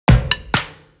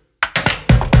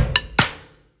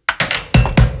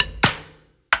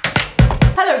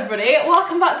Hello everybody,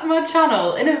 welcome back to my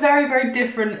channel in a very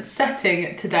different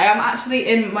setting today. I'm actually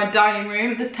in my dining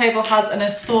room. This table has an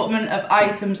assortment of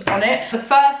items on it. The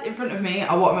first in front of me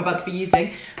are what I'm about to be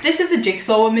using. This is a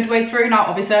jigsaw we're midway through. Now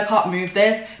obviously I can't move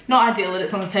this. Not ideal that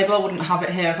it's on the table, I wouldn't have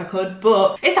it here if I could,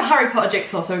 but it's a Harry Potter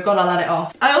jigsaw, so we've got to let it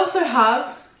off. I also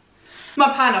have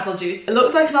my pineapple juice. It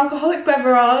looks like an alcoholic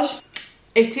beverage.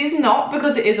 It is not,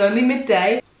 because it is only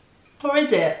midday. Or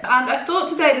is it? And I thought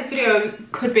today this video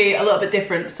could be a little bit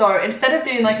different. So instead of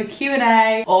doing like a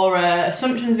Q&A or a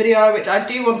assumptions video, which I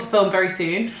do want to film very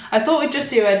soon, I thought we'd just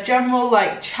do a general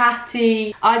like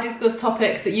chatty, I discuss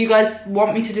topics that you guys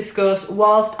want me to discuss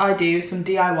whilst I do some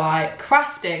DIY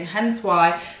crafting, hence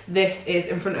why this is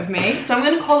in front of me. So I'm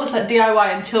going to call this like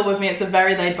DIY and chill with me. It's a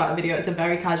very laid back video, it's a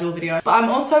very casual video, but I'm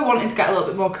also wanting to get a little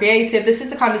bit more creative. This is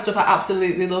the kind of stuff I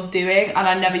absolutely love doing and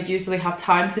I never usually have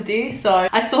time to do, so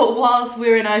I thought whilst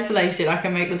we're in isolation I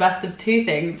can make the best of two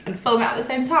things and film it at the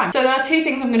same time. So there are two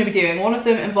things I'm going to be doing. One of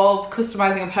them involves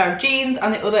customizing a pair of jeans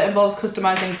and the other involves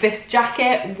customizing this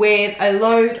jacket with a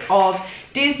load of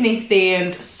Disney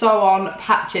themed sew on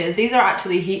patches. These are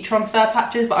actually heat transfer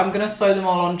patches, but I'm gonna sew them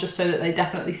all on just so that they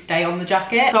definitely stay on the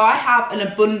jacket. So I have an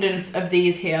abundance of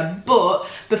these here, but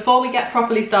before we get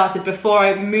properly started, before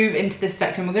I move into this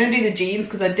section, we're gonna do the jeans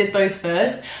because I did those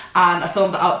first and I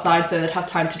filmed it outside so they'd have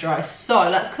time to dry. So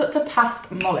let's cut to past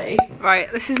Molly.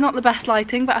 Right, this is not the best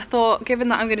lighting, but I thought given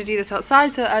that I'm gonna do this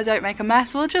outside so that I don't make a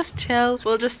mess, we'll just chill,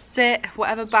 we'll just sit,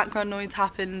 whatever background noise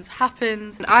happens.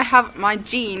 And I have my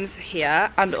jeans here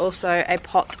and also a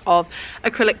pot of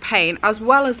acrylic paint. As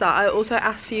well as that, I also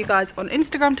asked for you guys on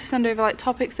Instagram to send over like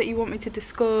topics that you want me to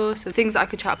discuss and things that I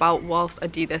could chat about whilst I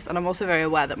do this. And I'm also very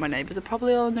aware that my neighbours are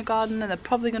probably all in the garden and they're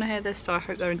probably going to hear this, so I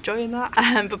hope they're enjoying that.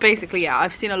 But basically, yeah,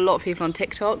 I've seen a lot of people on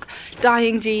TikTok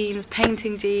dyeing jeans,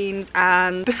 painting jeans,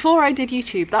 and before I did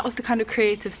YouTube, that was the kind of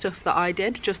creative stuff that I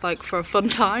did, just like for a fun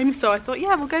time. So I thought,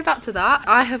 yeah, we'll go back to that.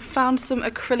 I have found some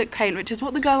acrylic paint, which is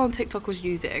what the girl on TikTok was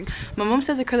using. My mum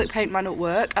says acrylic paint might not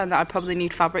work and that I probably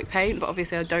need fabric paint, but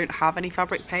obviously I don't have any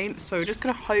fabric paint, so we're just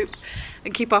gonna hope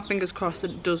and keep our fingers crossed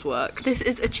that it does work. This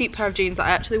is a cheap pair of jeans that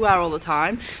I actually wear all the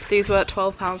time. These were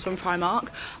 £12 from Primark,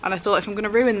 and I thought if I'm gonna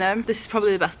ruin them, this is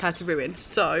probably the best pair to ruin.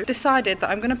 So decided that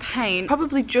I'm gonna paint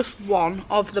probably just one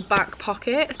of the back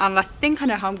pockets, and I think I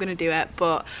know how I'm gonna do it,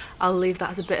 but I'll leave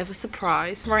that as a bit of a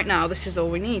surprise. Right now this is all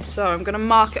we need, so I'm gonna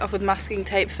mark it off with masking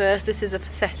tape first. This is a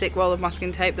pathetic roll of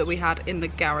masking tape that we had in the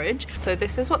garage, so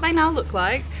this is what they now look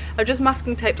like. I've just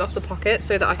masking taped off the pocket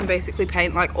so that I can basically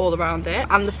paint like all around it,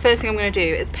 and the first thing I'm going to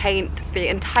do is paint the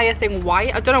entire thing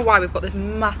white. I don't know why we've got this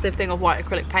massive thing of white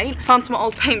acrylic paint. Found some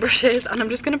old paintbrushes and I'm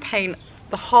just going to paint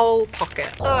the whole pocket.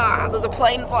 Ah, there's a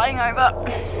plane flying over.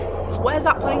 Where's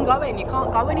that plane going? You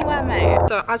can't go anywhere, mate.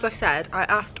 So as I said, I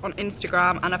asked on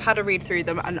Instagram and I've had a read through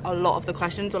them and a lot of the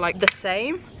questions were like the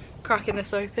same. Cracking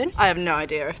this open. I have no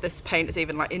idea if this paint is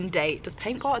even like in date. Does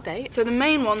paint got a date? So the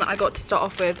main one that I got to start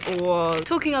off with was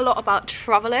talking a lot about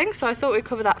traveling, so I thought we'd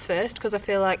cover that first because I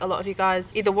feel like a lot of you guys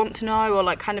either want to know or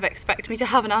like kind of expect me to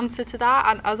have an answer to that,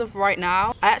 and as of right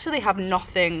now I actually have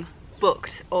nothing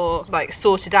booked or like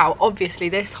sorted out. Obviously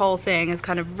this whole thing has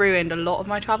kind of ruined a lot of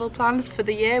my travel plans for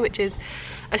the year, which is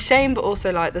a shame, but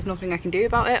also like there's nothing I can do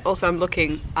about it. Also I'm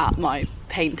looking at my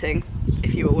painting,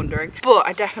 if you were wondering, but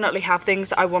I definitely have things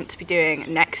that I want to be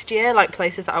doing next year, like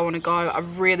places that I want to go. I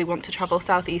really want to travel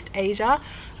Southeast Asia.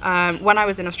 When I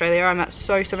was in Australia I met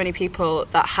so many people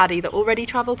that had either already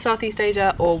traveled Southeast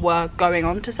Asia or were going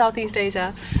on to Southeast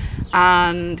Asia,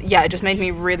 and yeah, it just made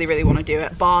me really want to do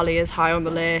it. Bali is high on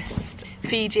the list,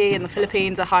 Fiji and the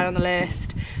Philippines are high on the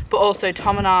list, but also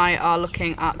Tom and I are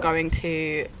looking at going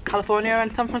to California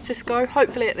and San Francisco,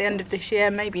 hopefully at the end of this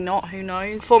year, maybe not, who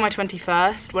knows, for my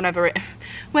 21st, whenever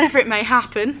it may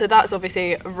happen. So that's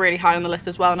obviously really high on the list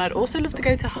as well, and I'd also love to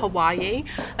go to Hawaii.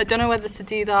 I don't know whether to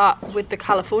do that with the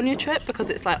California trip because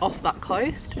it's like off that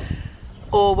coast,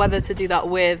 or whether to do that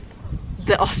with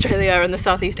the Australia and the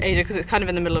Southeast Asia because it's kind of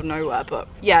in the middle of nowhere. But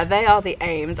yeah, they are the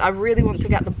aims. I really want to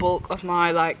get the bulk of my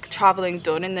like traveling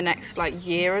done in the next like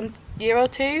year or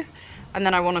two, and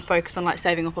then I want to focus on like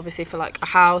saving up obviously for like a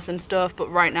house and stuff,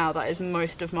 but right now that is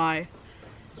most of my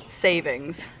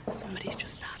savings. Somebody's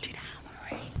just started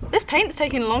hammering. This paint's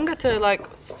taking longer to like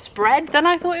spread than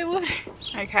I thought it would.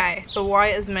 Okay, the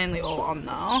white is mainly all on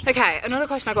now. Okay, another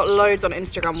question I got loads on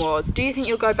Instagram was, do you think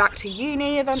you'll go back to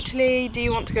uni eventually? Do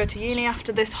you want to go to uni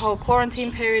after this whole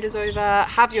quarantine period is over?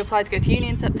 Have you applied to go to uni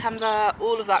in September?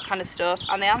 All of that kind of stuff.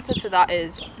 And the answer to that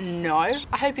is no.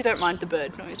 I hope you don't mind the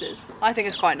bird noises. I think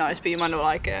it's quite nice, but you might not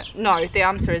like it. No, the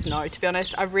answer is no. To be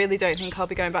honest, I really don't think I'll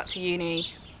be going back to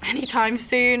uni anytime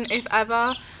soon, if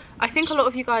ever. I think a lot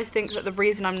of you guys think that the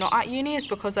reason I'm not at uni is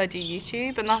because I do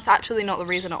YouTube, and that's actually not the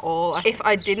reason at all. If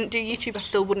I didn't do YouTube, I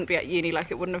still wouldn't be at uni.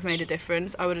 Like, it wouldn't have made a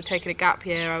difference. I would have taken a gap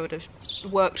year. I would have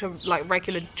worked a like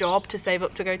regular job to save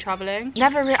up to go traveling.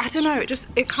 I don't know,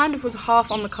 it kind of was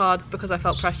half on the cards because I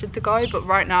felt pressured to go, but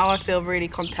right now I feel really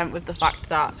content with the fact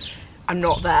that I'm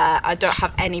not there. I don't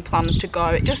have any plans to go.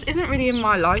 It just isn't really in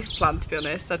my life plan, to be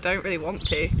honest. I don't really want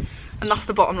to, and that's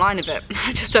the bottom line of it.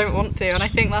 I just don't want to, and I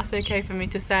think that's okay for me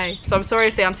to say. So I'm sorry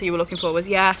if the answer you were looking for was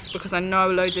yes, because I know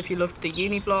loads of you loved the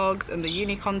uni vlogs and the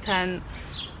uni content,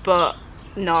 but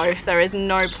no, there is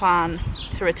no plan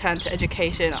to return to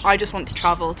education. I just want to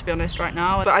travel, to be honest, right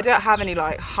now. But I don't have any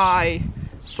like high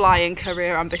flying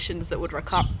career ambitions that would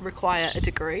require a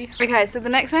degree. Okay, so the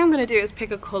next thing I'm going to do is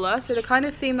pick a colour. So the kind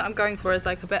of theme that I'm going for is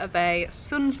like a bit of a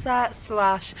sunset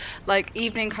slash like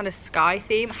evening kind of sky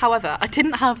theme. However, I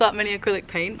didn't have that many acrylic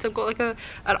paints. I've got like an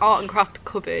art and craft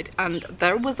cupboard, and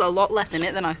there was a lot less in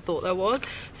it than I thought there was.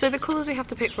 So the colours we have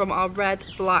to pick from are red,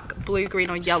 black, blue, green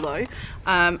or yellow,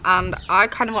 and I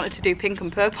kind of wanted to do pink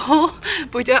and purple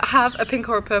but we don't have a pink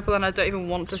or a purple, and I don't even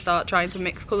want to start trying to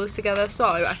mix colours together. So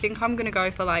I think I'm going to go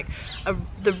for like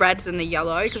the reds and the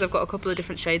yellow, because I've got a couple of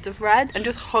different shades of red, and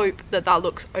just hope that that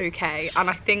looks okay, and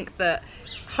I think that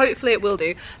hopefully it will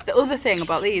do. The other thing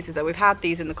about these is that we've had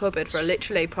these in the cupboard for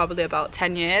literally probably about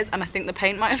 10 years, and I think the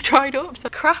paint might have dried up. So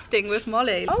crafting with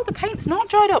Molly. Oh, the paint's not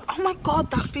dried up. Oh my god,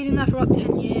 that's been in there for about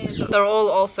 10 years. They're all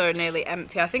also nearly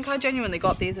empty. I think I genuinely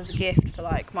got these as a gift for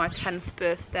like my 10th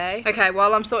birthday. Okay,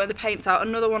 while I'm sorting the paints out,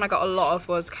 another one I got a lot of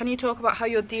was, can you talk about how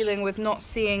you're dealing with not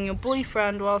seeing your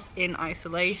boyfriend whilst in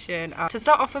isolation? To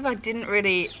start off with, I didn't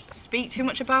really speak too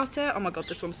much about it. Oh my god,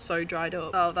 this one's so dried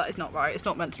up. Oh, that is not right. It's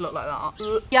not meant to look like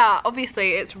that. Yeah,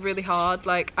 obviously it's really hard.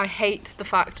 Like, I hate the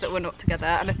fact that we're not together,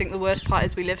 and I think the worst part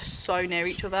is we live so near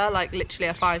each other, like literally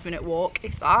a 5-minute walk,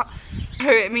 if that. So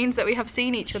it means that we have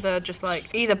seen each other just like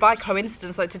either by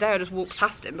coincidence, like today I just walked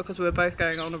past him because we were both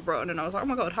going on a run and I was like, oh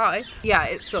my god, hi. Yeah,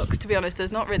 it sucks, to be honest.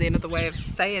 There's not really another way of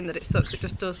saying that it sucks, it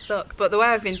just does suck. But the way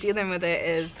I've been dealing with it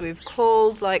is we've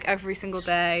called like every single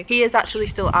day. He is actually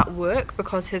still at work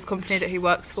because his company that he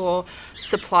works for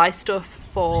supply stuff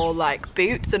for like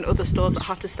Boots and other stores that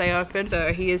have to stay open,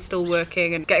 so he is still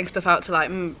working and getting stuff out to like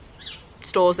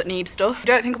stores that need stuff. You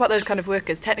don't think about those kind of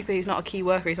workers. Technically he's not a key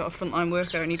worker, he's not a frontline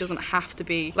worker, and he doesn't have to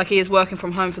be, like, he is working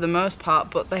from home for the most part,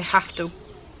 but they have to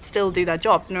still do their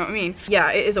job, you know what I mean?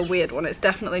 Yeah, it is a weird one. It's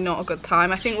definitely not a good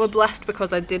time. I think we're blessed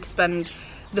because I did spend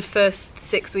the first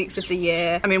 6 weeks of the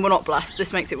year, I mean, we're not blessed,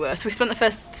 this makes it worse. We spent the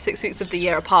first 6 weeks of the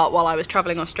year apart while I was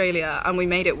traveling Australia, and we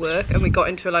made it work, and we got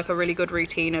into like a really good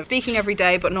routine of speaking every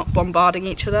day but not bombarding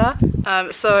each other.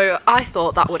 So I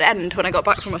thought that would end when I got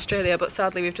back from Australia, but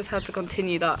sadly we've just had to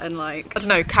continue that and like, I don't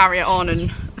know, carry it on, and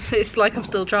it's like I'm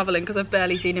still traveling because I've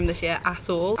barely seen him this year at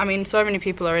all. I mean, so many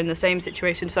people are in the same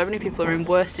situation, so many people are in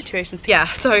worse situations.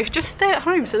 Yeah, so just stay at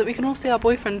home so that we can all see our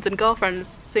boyfriends and girlfriends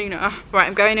sooner. Right,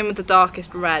 I'm going in with the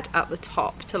darkest red at the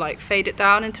top to like fade it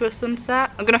down into a sunset.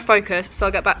 I'm gonna focus, so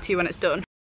I'll get back to you when it's done.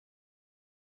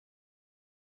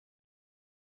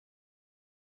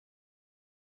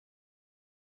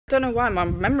 Don't know why my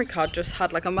memory card just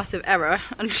had like a massive error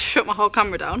and shut my whole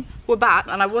camera down. We're back,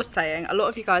 and I was saying a lot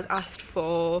of you guys asked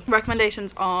for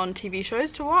recommendations on TV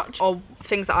shows to watch or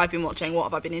things that I've been watching, what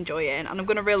have I been enjoying, and I'm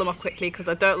going to reel them off quickly because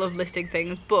I don't love listing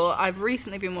things, but I've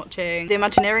recently been watching The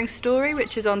Imagineering Story,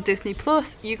 which is on Disney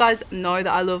Plus. You guys know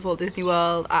that I love Walt Disney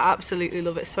World. I absolutely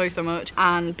love it so much,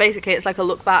 and basically it's like a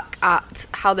look back at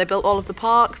how they built all of the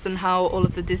parks and how all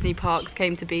of the Disney parks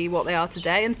came to be what they are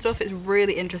today and stuff. It's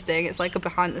really interesting. It's like a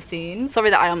behind the scenes.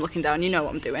 Sorry that I am looking down, you know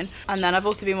what I'm doing. And then I've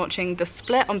also been watching The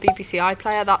Split on BBC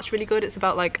iPlayer. That's really good. It's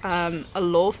about like a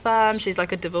law firm. She's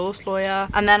like a divorce lawyer.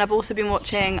 And then I've also been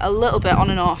watching a little bit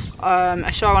on and off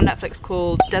a show on Netflix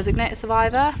called Designated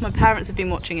Survivor. My parents have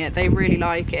been watching it, they really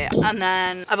like it. And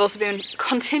then I've also been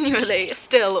continually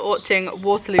still watching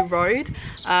Waterloo Road.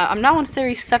 I'm now on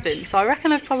series 7, so I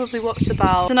reckon I've probably watched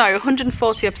about, I don't know,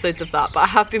 140 episodes of that, but I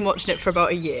have been watching it for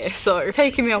about a year, so it's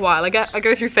taking me a while. I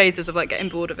go through phases of like getting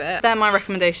bored of it. They're my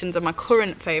recommendations and my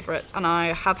current favourites, and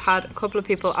I have had a couple of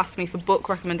people ask me for book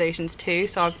recommendations too,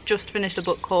 so I've just finished a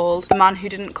book called The Man Who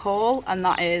Didn't Call, and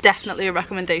that is definitely a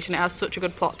recommendation. It has such a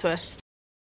good plot twist.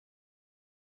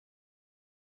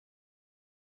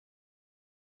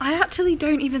 I actually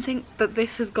don't even think that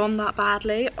this has gone that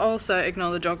badly. Also,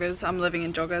 ignore the joggers. I'm living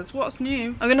in joggers. What's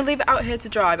new? I'm going to leave it out here to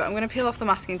dry, but I'm going to peel off the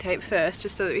masking tape first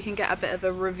just so that we can get a bit of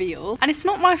a reveal. And it's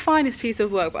not my finest piece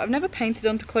of work, but I've never painted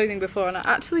onto clothing before, and I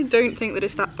actually don't think that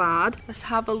it's that bad. Let's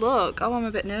have a look. Oh, I'm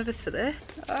a bit nervous for this.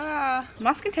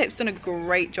 Masking tape's done a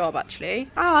great job,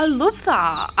 actually. Oh, I love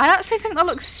that. I actually think that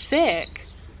looks sick.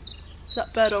 Is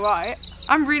that bird alright?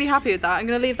 I'm really happy with that. I'm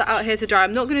going to leave that out here to dry.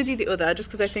 I'm not going to do the other just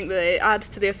because I think that it adds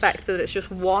to the effect that it's just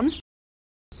one.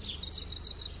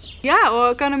 Yeah,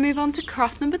 we're going to move on to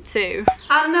craft number 2.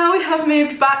 And now we have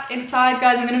moved back inside,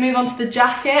 guys. I'm going to move on to the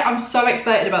jacket. I'm so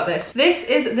excited about this. This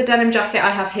is the denim jacket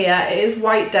I have here. It is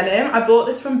white denim. I bought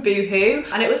this from Boohoo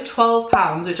and it was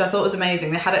 £12, which I thought was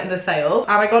amazing. They had it in the sale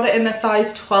and I got it in a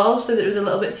size 12, so that it was a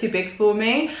little bit too big for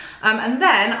me. And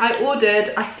then I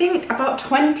ordered, I think, about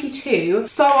 22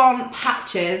 sew-on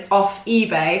patches off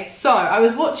eBay. So I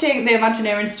was watching the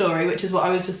Imagineering story, which is what I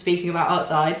was just speaking about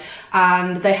outside,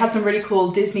 and they had some really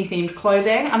cool Disney themed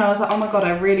clothing and I was like, oh my god,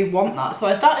 I really want that. So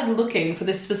I started looking for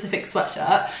this specific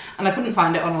sweatshirt and I couldn't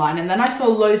find it online, and then I saw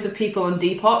loads of people on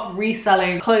Depop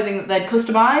reselling clothing that they'd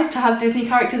customized to have Disney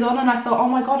characters on, and I thought, oh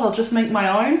my god, I'll just make my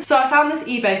own. So I found this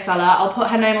eBay seller. I'll put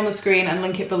her name on the screen and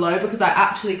link it below because I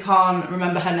actually can't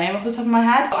remember her name off the top of my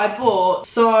head. I bought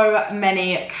so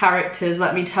many characters,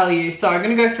 let me tell you. So I'm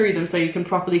gonna go through them so you can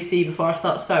properly see before I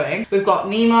start sewing. We've got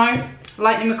Nemo,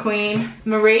 Lightning McQueen,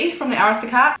 Marie from the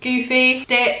Aristocat, Goofy,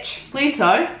 Stitch, Pluto,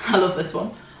 I love this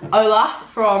one, Olaf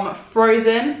from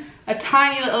Frozen, a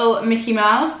tiny little Mickey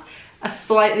Mouse, a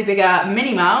slightly bigger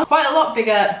Minnie Mouse, quite a lot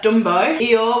bigger Dumbo,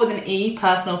 Eeyore with an E,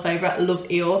 personal favourite, love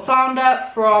Eeyore, Flounder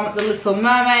from The Little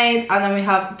Mermaid, and then we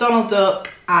have Donald Duck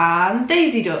and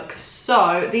Daisy Duck.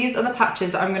 So these are the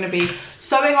patches that I'm going to be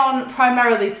sewing on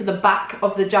primarily to the back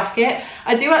of the jacket.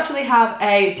 I do actually have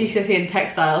a GCSE in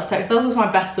textiles. Textiles was my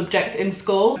best subject in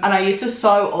school and I used to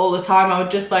sew all the time. I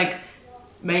would just like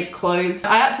make clothes.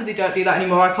 I actually don't do that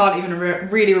anymore. I can't even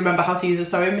really remember how to use a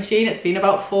sewing machine. It's been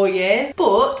about 4 years.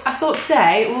 But I thought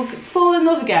today we'll fall in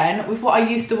love again with what I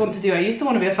used to want to do. I used to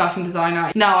want to be a fashion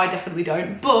designer. Now I definitely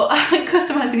don't. But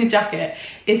customizing a jacket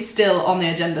is still on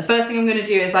the agenda. First thing I'm going to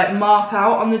do is like mark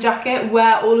out on the jacket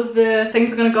where all of the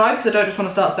things are going to go, because I don't just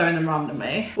want to start sewing them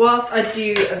randomly. Whilst I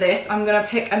do this, I'm going to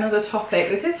pick another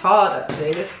topic. This is hard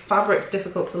actually. This fabric's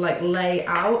difficult to like lay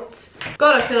out.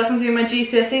 God, I feel like I'm doing my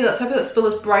GCSE. Let's hope it doesn't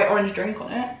spill this bright orange drink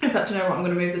on it. In fact, you know what? I'm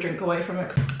going to move the drink away from it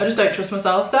because I just don't trust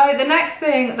myself. So the next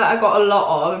thing that I got a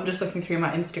lot of, I'm just looking through my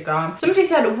Instagram. Somebody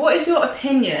said, what is your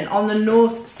opinion on the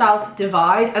North-South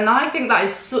divide? And I think that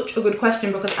is such a good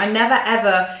question because I never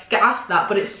ever get asked that,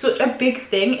 but it's such a big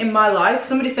thing in my life.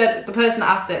 Somebody said, the person that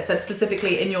asked it said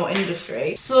specifically in your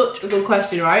industry. Such a good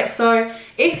question, right? So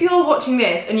if you're watching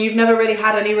this and you've never really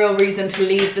had any real reason to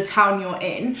leave the town you're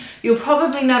in, you'll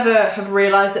probably never have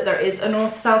realised that there is a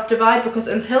North-South divide, because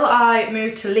until I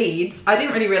moved to Leeds, I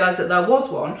didn't really realise that there was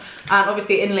one. And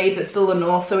obviously in Leeds it's still the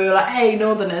north, so we were like, hey,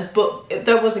 northerners, but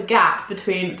there was a gap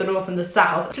between the north and the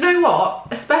south. Do you know what?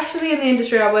 Especially in the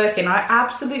industry I work in, I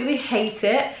absolutely hate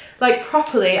it. Like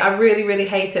properly, I really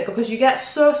hate it, because you get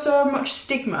so much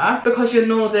stigma because you're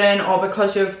northern, or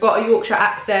because you've got a Yorkshire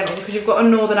accent, or because you've got a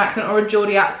northern accent or a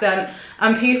Geordie accent,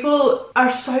 and people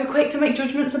are so quick to make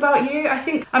judgments about you. I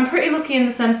think I'm pretty lucky in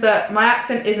the sense that my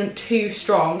accent isn't too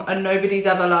strong and nobody's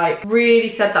ever like really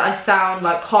said that I sound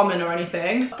like common or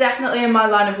anything. Definitely in my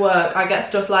line of work, I get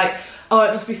stuff like, oh,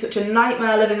 it must be such a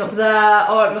nightmare living up there.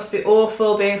 Oh, it must be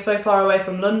awful being so far away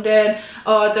from London.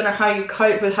 Oh, I don't know how you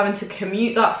cope with having to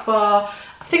commute that far.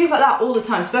 Things like that all the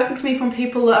time, spoken to me from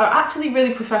people that are actually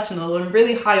really professional and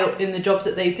really high up in the jobs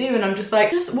that they do, and I'm just like,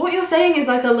 just what you're saying is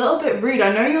like a little bit rude.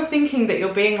 I know you're thinking that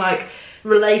you're being like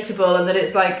relatable and that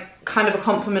it's like kind of a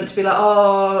compliment to be like,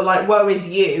 oh, like woe is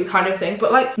you kind of thing,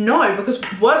 but like no, because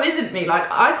woe isn't me. Like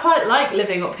I quite like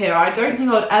living up here. I don't think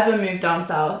I would ever move down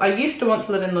south. I used to want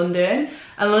to live in London,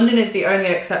 and London is the only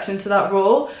exception to that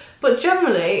rule. But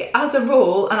generally, as a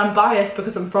rule, and I'm biased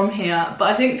because I'm from here,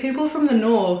 but I think people from the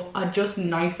north are just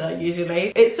nicer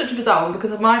usually. It's such a bizarre one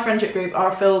because my friendship group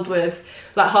are filled with,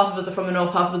 like, half of us are from the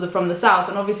north, half of us are from the south,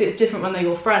 and obviously it's different when they're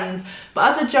your friends.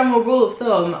 But as a general rule of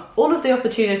thumb, all of the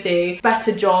opportunity,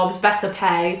 better jobs, better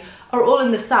pay, are all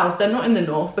in the south. They're not in the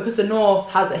north, because the north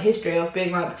has a history of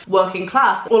being like working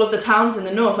class. All of the towns in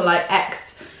the north are like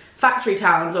ex-factory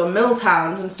towns or mill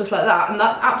towns and stuff like that, and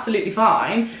that's absolutely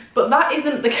fine. But that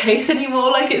isn't the case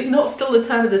anymore. Like, it's not still the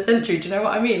turn of the century, do you know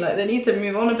what I mean? Like, they need to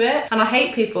move on a bit. And I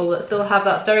hate people that still have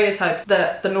that stereotype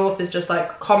that the north is just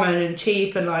like common and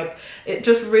cheap, and like it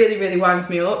just really winds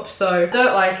me up. So I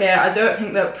don't like it. I don't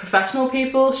think that professional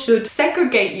people should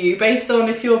segregate you based on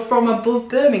if you're from above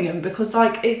Birmingham, because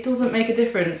like it doesn't make a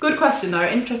difference. Good question though,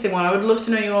 interesting one. I would love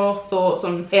to know your thoughts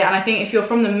on it, and I think if you're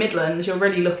from the Midlands, you're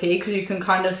really lucky because you can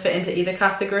kind of fit into either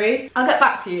category. I'll get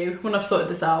back to you when I've sorted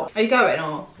this out. Are you going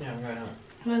or? Yeah, I'm going out.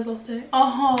 Where's Lottie?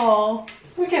 Oh,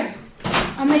 Okay.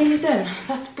 amazing.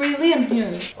 That's brilliant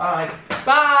news. Bye.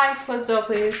 Bye. Close the door,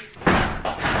 please.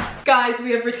 Guys,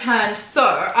 we have returned. So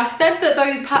I said that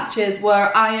those patches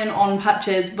were iron-on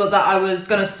patches, but that I was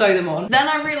gonna sew them on. Then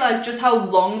I realized just how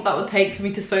long that would take for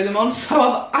me to sew them on, so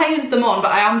I've ironed them on, but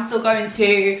I am still going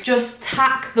to just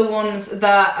tack the ones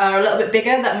that are a little bit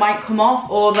bigger that might come off,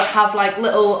 or that have like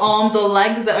little arms or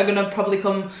legs that are gonna probably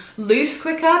come loose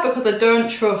quicker, because I don't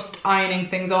trust ironing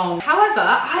things on. However,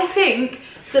 I think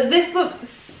that this looks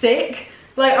sick.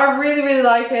 Like, I really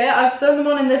like it. I've sewn them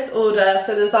on in this order,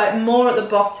 so there's like more at the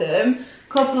bottom,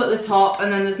 couple at the top,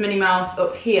 and then there's Minnie Mouse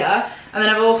up here. And then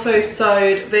I've also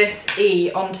sewed this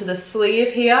E onto the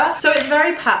sleeve here. So it's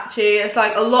very patchy. It's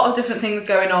like a lot of different things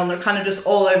going on. They're kind of just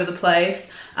all over the place.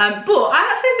 But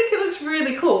I actually think it looks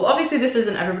really cool. Obviously this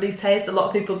isn't everybody's taste. A lot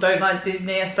of people don't like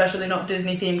Disney, especially not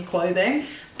Disney themed clothing.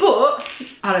 But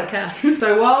I don't care.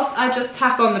 So whilst I just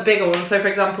tack on the bigger one, so for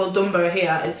example Dumbo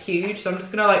here is huge, so I'm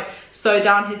just gonna like sew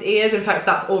down his ears. In fact,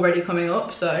 that's already coming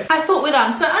up, so I thought we'd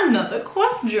answer another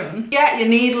question. Get your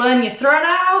needle and your thread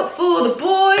out for the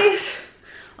boys.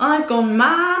 I've gone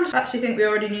mad. I actually think we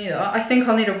already knew that. I think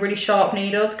I'll need a really sharp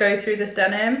needle to go through this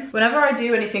denim. Whenever I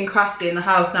do anything crafty in the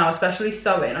house now, especially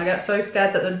sewing, I get so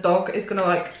scared that the dog is gonna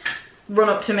like run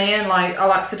up to me and like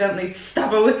I'll accidentally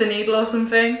stab her with the needle or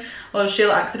something, or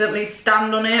she'll accidentally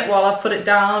stand on it while I've put it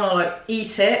down, or like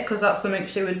eat it, because that's something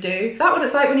she would do. Is that what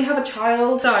it's like when you have a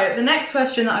child? So the next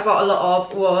question that I got a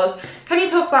lot of was, can you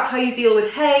talk about how you deal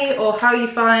with hate, or how you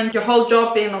find your whole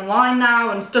job being online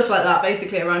now and stuff like that,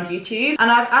 basically around YouTube. And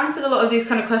I've answered a lot of these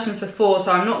kind of questions before,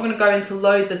 so I'm not going to go into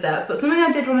loads of depth, but something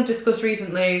I did want to discuss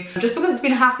recently, just because it's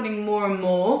been happening more and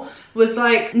more, was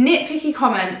like nitpicky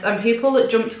comments and people that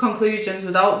jump to conclusions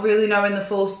without really knowing the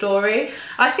full story.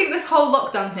 I think this whole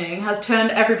lockdown thing has turned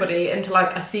everybody into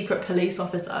like a secret police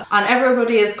officer, and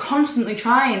everybody is constantly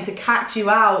trying to catch you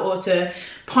out or to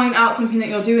point out something that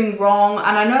you're doing wrong.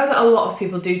 And I know that a lot of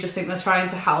people do just think they're trying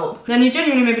to help, then you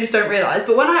genuinely maybe just don't realise.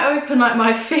 But when I open like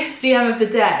my 5th DM of the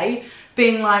day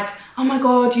being like, oh my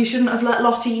god, you shouldn't have let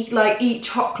Lottie like eat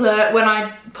chocolate, when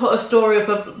I put a story up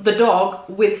of the dog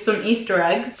with some Easter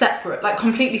eggs, separate, like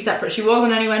completely separate, she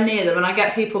wasn't anywhere near them, and I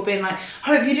get people being like,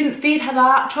 hope you didn't feed her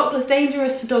that, chocolate's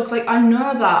dangerous for dogs. Like, I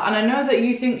know that, and I know that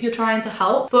you think you're trying to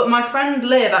help, but my friend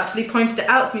Liv actually pointed it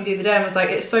out to me the other day and was like,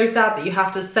 it's so sad that you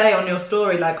have to say on your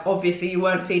story like obviously you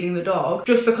weren't feeding the dog,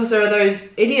 just because there are those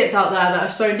idiots out there that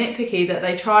are so nitpicky that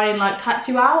they try and like catch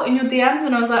you out in your DMs.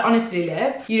 And I was like, honestly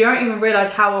Liv, you don't even realise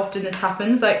how often this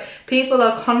happens. Like, people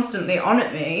are constantly on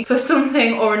at me for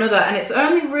something or another, and it's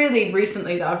only really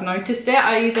recently that I've noticed it.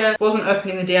 I either wasn't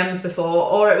opening the DMs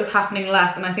before, or it was happening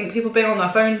less, and I think people being on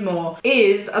their phones more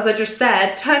is, as I just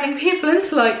said, turning people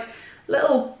into like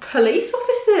little police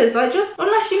officers. Like, just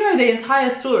unless you know the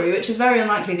entire story, which is very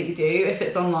unlikely that you do if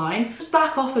it's online, just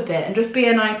back off a bit and just be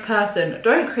a nice person.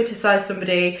 Don't criticize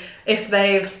somebody if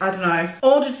they've, I don't know,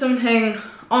 ordered something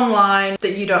online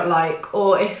that you don't like,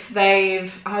 or if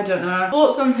they've, I don't know,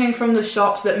 bought something from the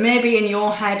shops that maybe in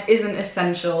your head isn't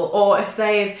essential, or if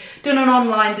they've done an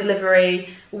online delivery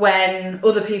when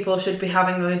other people should be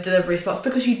having those delivery slots,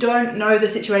 because you don't know the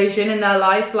situation in their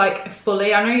life like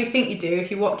fully. I know you think you do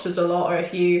if you watch us a lot or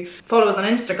if you follow us on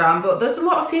Instagram, but there's a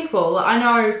lot of people that I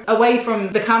know away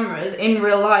from the cameras in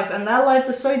real life, and their lives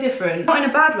are so different. Not in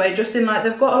a bad way, just in like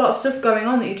they've got a lot of stuff going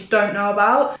on that you just don't know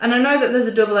about. And I know that there's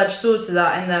a double-edged sword to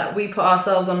that, in that we put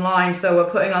ourselves online, so we're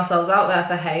putting ourselves out there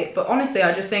for hate. But honestly,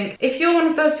 I just think if you're one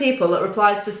of those people that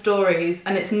replies to stories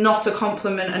and it's not a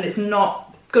compliment and it's not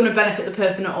gonna benefit the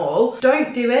person at all,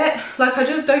 don't do it. Like, I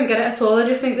just don't get it at all. I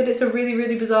just think that it's a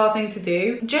really bizarre thing to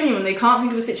do. Genuinely can't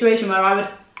think of a situation where I would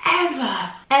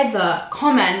ever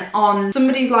comment on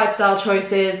somebody's lifestyle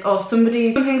choices or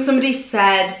something somebody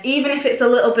said, even if it's a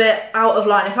little bit out of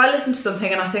line. If I listen to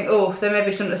something and I think, oh, they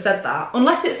maybe shouldn't have said that,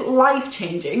 unless it's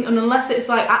life-changing and unless it's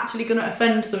like actually gonna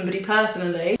offend somebody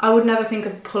personally, I would never think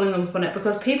of pulling them up on it,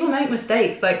 because people make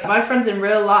mistakes. Like, my friends in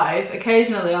real life,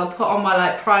 occasionally I'll put on my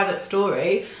like private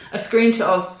story a screenshot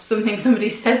of something somebody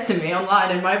said to me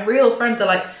online, and my real friends are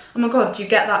like, oh my god, do you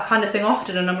get that kind of thing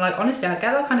often? And I'm like, honestly, I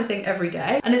get that kind of thing every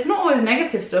day. And it's not always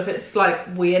negative stuff, it's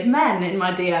like weird men in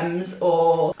my DMs,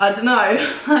 or I don't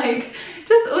know, like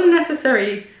just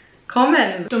unnecessary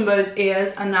comments. Dumbo's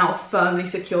ears are now firmly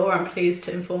secure, I'm pleased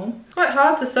to inform. It's quite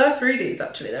hard to sew through these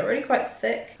actually, they're really quite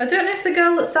thick. I don't know if the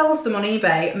girl that sells them on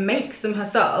eBay makes them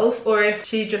herself, or if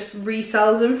she just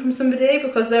resells them from somebody,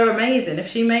 because they're amazing. If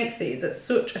she makes these, it's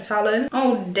such a talent.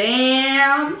 Oh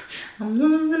damn, I'm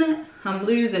losing it. I'm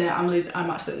losing it. I'm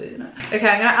actually losing it. Okay,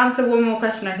 I'm gonna answer one more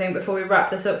question I think before we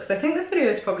wrap this up, because I think this video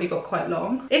has probably got quite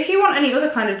long. If you want any other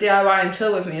kind of DIY and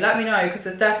chill with me, let me know, because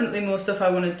there's definitely more stuff I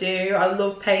want to do. I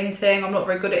love painting. I'm not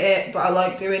very good at it, but I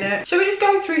like doing it. Shall we just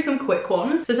go through some quick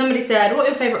ones? So somebody said, what are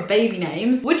your favourite baby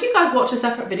names? Would you guys watch a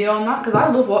separate video on that? Because I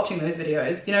love watching those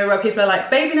videos. You know, where people are like,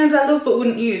 baby names I love but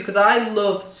wouldn't use, because I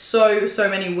love so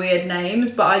many weird names,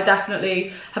 but I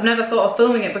definitely have never thought of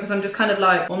filming it because I'm just kind of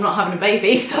like, well, I'm not having a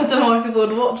baby, so I don't know why people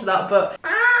would watch that, but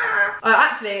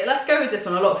actually, let's go with this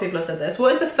one. A lot of people have said this.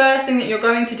 What is the first thing that you're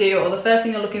going to do, or the first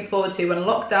thing you're looking forward to when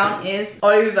lockdown is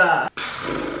over?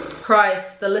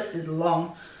 Christ, the list is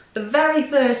long. The very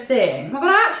first thing, oh my god,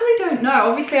 I actually don't know.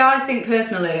 Obviously, I think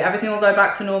personally everything will go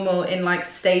back to normal in like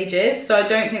stages, so I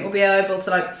don't think we'll be able to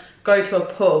like go to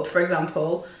a pub, for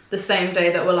example, the same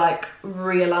day that we're like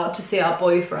re-allowed to see our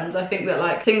boyfriends. I think that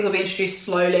like things will be introduced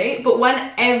slowly, but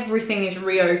when everything is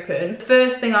reopened, the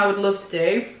first thing I would love to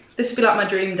do, this would be like my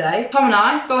dream day. Tom and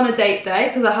I go on a date day,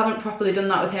 because I haven't properly done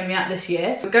that with him yet this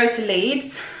year. We'd go to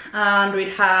Leeds and we'd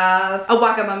have a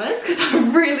Wagamama's, because I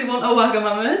really want a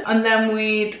Wagamama's, and then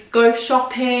we'd go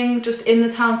shopping just in the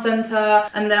town centre,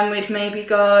 and then we'd maybe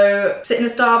go sit in a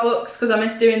Starbucks, because I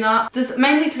miss doing that. Just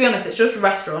mainly, to be honest, it's just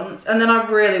restaurants, and then I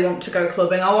really want to go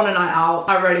clubbing. I want a night out.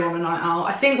 I really want a night out.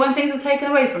 I think when things are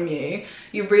taken away from you,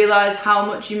 you realise how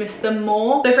much you miss them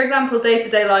more. So for example,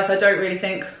 day-to-day life, I don't really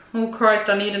think, oh Christ,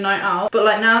 I need a night out. But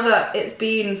like now that it's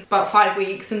been about 5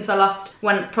 weeks since I last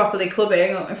went properly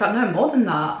clubbing, in fact no, more than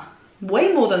that,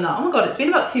 way more than that, oh my god, it's been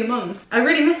about 2 months. I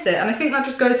really miss it, and I think that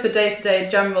just goes for day-to-day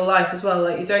general life as well.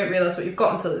 Like, you don't realise what you've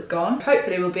got until it's gone.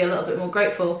 Hopefully we'll be a little bit more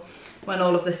grateful when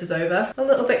all of this is over. A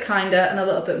little bit kinder and a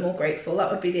little bit more grateful. That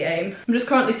would be the aim. I'm just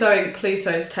currently sewing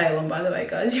Pluto's tail on, by the way,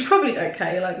 guys. You probably don't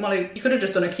care. You're like, Molly, you could have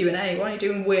just done a Q&A. Why are you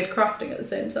doing weird crafting at the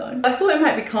same time? I thought it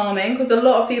might be calming, because a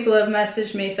lot of people have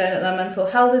messaged me saying that their mental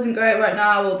health isn't great right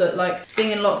now, or that like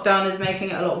being in lockdown is making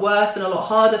it a lot worse and a lot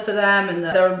harder for them, and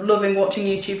that they're loving watching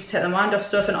YouTube to take their mind off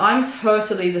stuff. And I'm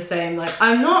totally the same. Like,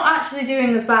 I'm not actually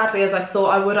doing as badly as I thought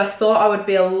I would. I thought I would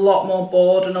be a lot more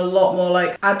bored and a lot more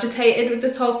like agitated with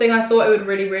this whole thing. I thought it would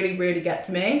really get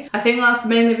to me. I think that's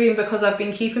mainly been because I've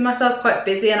been keeping myself quite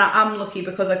busy, and I am lucky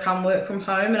because I can work from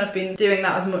home and I've been doing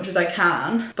that as much as I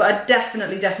can. But I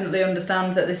definitely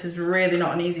understand that this is really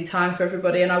not an easy time for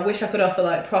everybody, and I wish I could offer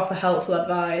like proper helpful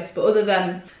advice, but other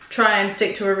than try and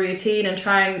stick to a routine and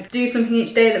try and do something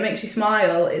each day that makes you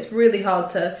smile, it's really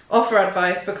hard to offer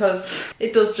advice because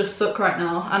it does just suck right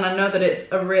now. And I know that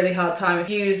it's a really hard time. If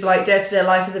you use like day-to-day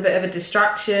life as a bit of a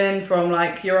distraction from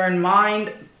like your own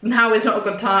mind, now is not a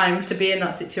good time to be in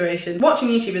that situation. Watching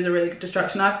YouTube is a really good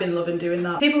distraction. I've been loving doing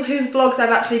that. People whose vlogs I've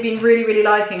actually been really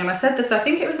liking, and I said this, I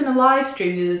think it was in a live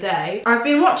stream the other day. I've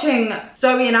been watching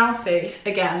Zoe and Alfie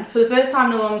again for the first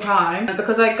time in a long time,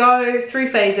 because I go through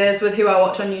phases with who I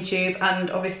watch on YouTube,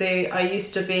 and obviously I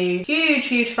used to be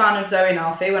huge fan of Zoe and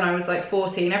Alfie when I was like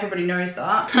 14, everybody knows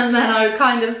that, and then I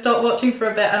kind of stopped watching for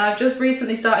a bit, and I've just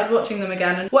recently started watching them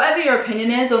again. And whatever your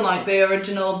opinion is on like the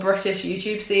original British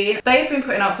YouTube scene, they've been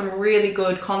putting out some really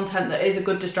good content that is a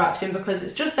good distraction, because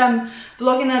it's just them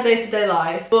vlogging their day-to-day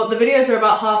life, but the videos are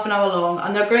about half an hour long,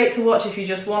 and they're great to watch if you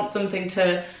just want something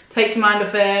to take your mind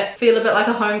off it, feel a bit like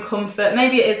a home comfort.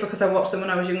 Maybe it is because I watched them when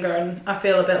I was younger and I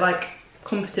feel a bit like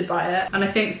comforted by it. And I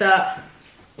think that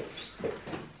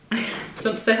do you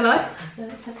want to say hello?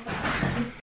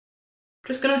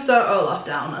 Just gonna sew Olaf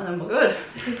down and then we're good.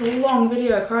 This is a long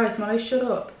video, Christ, Molly, shut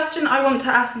up. Question I want to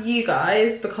ask you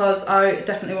guys, because I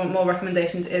definitely want more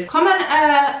recommendations, is comment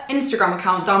an Instagram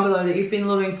account down below that you've been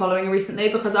loving following recently,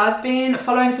 because I've been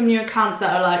following some new accounts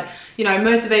that are like, you know,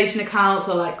 motivation accounts,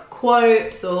 or like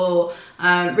quotes, or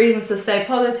reasons to stay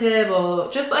positive,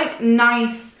 or just like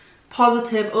nice,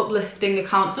 positive, uplifting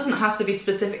accounts. Doesn't have to be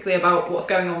specifically about what's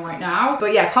going on right now,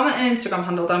 but yeah, comment an Instagram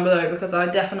handle down below, because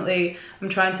I definitely am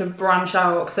trying to branch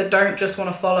out, because I don't just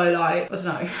want to follow like, I don't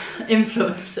know,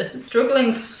 influencers.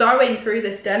 Struggling sewing through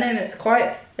this denim, it's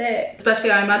quite thick,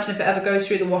 especially I imagine if it ever goes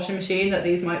through the washing machine that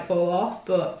these might fall off,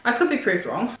 but I could be proved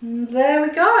wrong. There we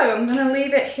go, I'm gonna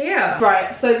leave it here.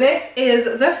 Right, so this is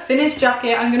the finished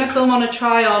jacket. I'm gonna film on a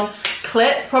try on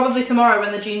clip probably tomorrow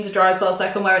when the jeans are dry as well, so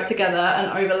I can wear it together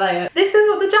and overlay it. This is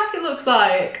what the jacket looks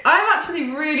like. I'm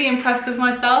actually really impressed with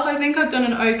myself. I think I've done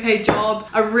an okay job.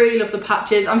 I really love the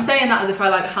patches. I'm saying that as if I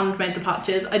like handmade the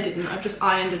patches. I didn't, I've just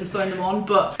ironed and sewn them on,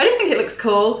 but I just think it looks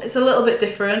cool. It's a little bit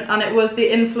different, and it was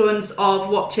the influence of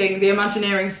watching the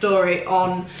Imagineering story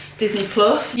on Disney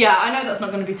Plus. Yeah, I know that's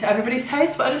not going to be to everybody's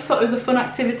taste, but I just thought it was a fun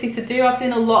activity to do. I've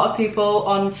seen a lot of people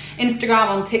on Instagram,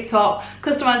 on TikTok,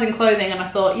 customizing clothing, and I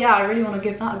thought, yeah, I really want to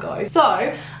give that a go. So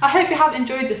I hope you have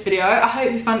enjoyed this video. I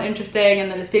hope you found it interesting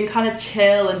and that it's been kind of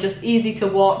chill and just easy to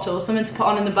watch, or something to put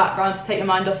on in the background to take your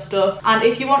mind off stuff. And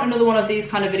if you want another one of these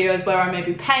kind of videos where I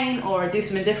maybe paint or do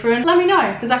something different, let me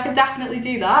know, because I could definitely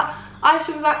do that. I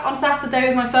shall be back on Saturday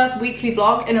with my first weekly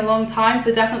vlog in a long time,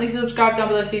 so definitely subscribe down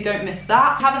below so you don't miss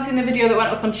that. If you haven't seen the video that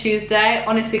went up on Tuesday,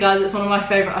 honestly guys, it's one of my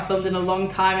favourite I filmed in a long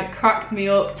time. It cracked me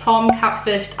up. Tom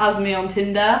catfished as me on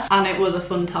Tinder, and it was a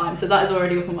fun time, so that is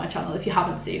already up on my channel if you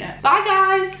haven't seen it. Bye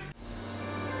guys!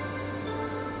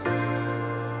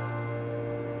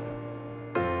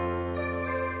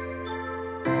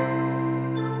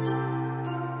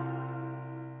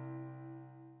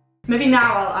 Maybe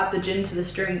now I'll add the gin to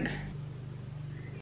this drink.